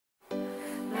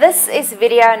This is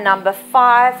video number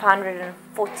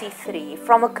 543,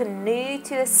 From a Canoe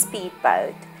to a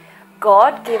Speedboat.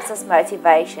 God gives us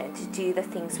motivation to do the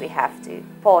things we have to.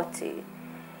 Part 2.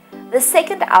 The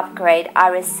second upgrade I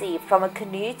received from a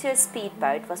canoe to a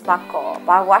speedboat was my car,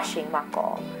 by washing my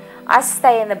car. I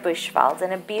stay in the Bushveld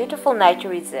in a beautiful nature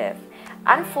reserve.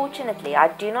 Unfortunately, I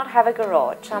do not have a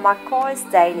garage, so my car is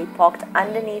daily parked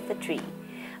underneath a tree.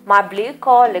 My blue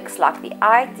car looks like the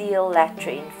ideal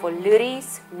latrine for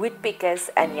loeries,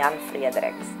 woodpeckers and Jan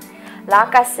Frederiks.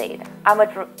 Like I said,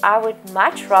 I would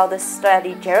much rather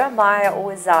study Jeremiah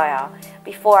or Isaiah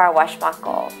before I wash my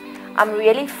car. I'm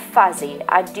really fussy.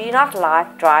 I do not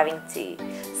like driving too,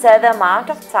 so the amount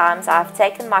of times I've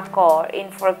taken my car in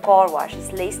for a car wash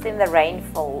is less than the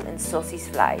rainfall in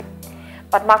Sosusvlei.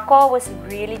 But my car was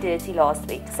really dirty last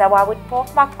week, so I would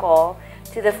park my car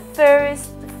to the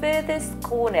furthest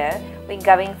corner when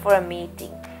going for a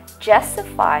meeting,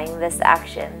 justifying this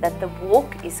action that the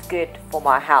walk is good for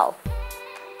my health.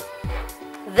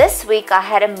 This week I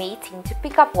had a meeting to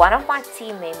pick up one of my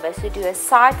team members to do a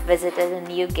site visit at a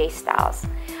new guest house.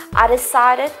 I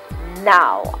decided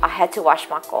now I had to wash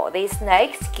my car. There is no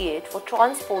excuse for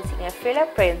transporting a fellow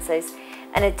princess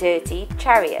in a dirty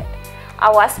chariot. I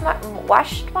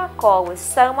washed my car with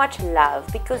so much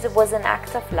love because it was an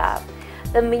act of love.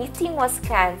 The meeting was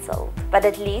cancelled, but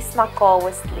at least my car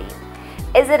was clean.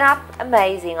 Isn't it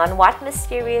amazing on what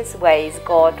mysterious ways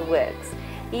God works?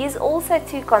 He is also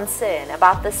too concerned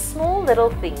about the small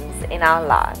little things in our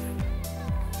life.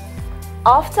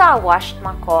 After I washed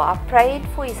my car, I prayed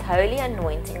for His holy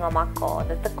anointing on my car,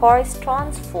 that the car is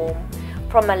transformed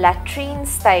from a latrine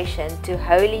station to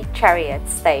holy chariot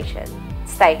status.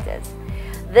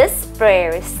 This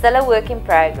prayer is still a work in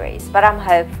progress, but I'm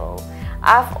hopeful.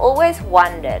 I've always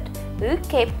wondered who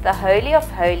kept the Holy of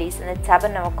Holies in the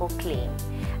tabernacle clean,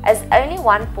 as only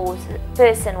one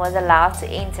person was allowed to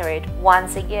enter it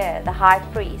once a year, the high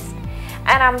priest.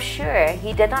 And I'm sure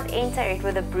he did not enter it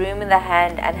with a broom in the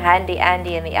hand and handy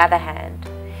Andy in the other hand.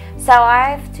 So I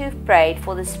have to pray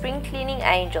for the spring cleaning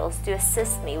angels to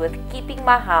assist me with keeping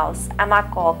my house and my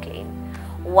car clean.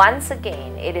 Once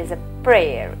again, it is a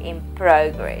prayer in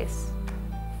progress.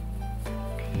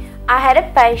 I had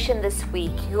a patient this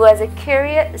week who has a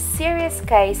serious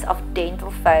case of dental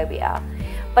phobia,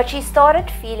 but she started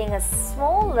feeling a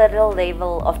small little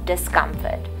level of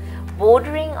discomfort,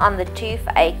 bordering on the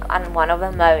toothache on one of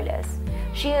her molars.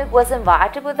 She was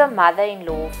invited with her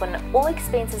mother-in-law for an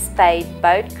all-expenses-paid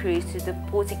boat cruise to the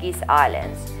Portuguese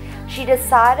islands. She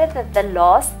decided that the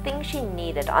last thing she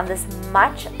needed on this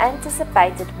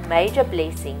much-anticipated major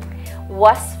blessing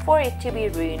was for it to be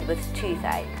ruined with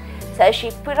toothache. So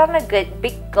she put on a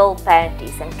big girl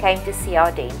panties and came to see our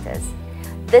dentist.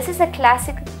 This is a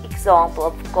classic example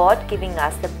of God giving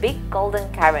us the big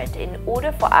golden carrot in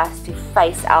order for us to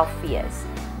face our fears,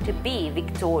 to be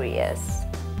victorious.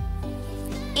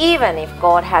 Even if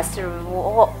God has to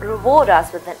reward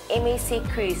us with an MSC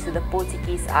cruise to the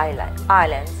Portuguese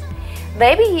islands,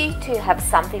 maybe you too have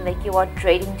something that you are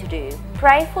dreading to do.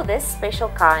 Pray for this special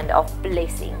kind of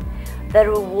blessing, the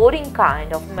rewarding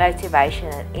kind of motivation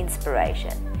and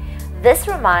inspiration. This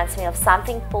reminds me of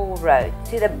something Paul wrote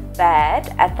to the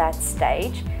bad at that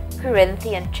stage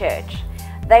Corinthian church.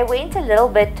 They went a little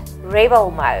bit rebel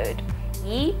mode.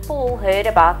 Paul heard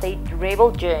about their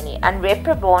rebel journey and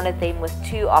reprimanded them with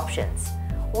two options.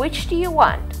 Which do you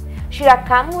want? Should I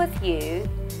come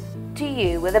to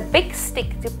you with a big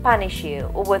stick to punish you,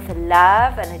 or with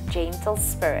love and a gentle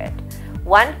spirit?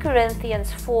 1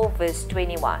 Corinthians 4 verse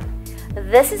 21.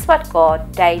 This is what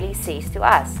God daily says to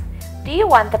us. Do you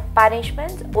want the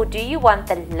punishment, or do you want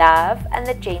the love and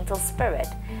the gentle spirit,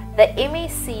 the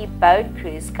MSC boat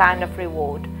cruise kind of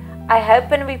reward? I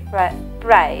hope and we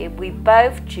pray we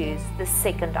both choose the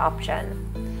second option.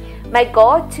 May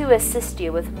God too assist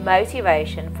you with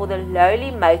motivation for the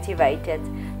lowly motivated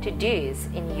to-dos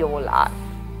in your life.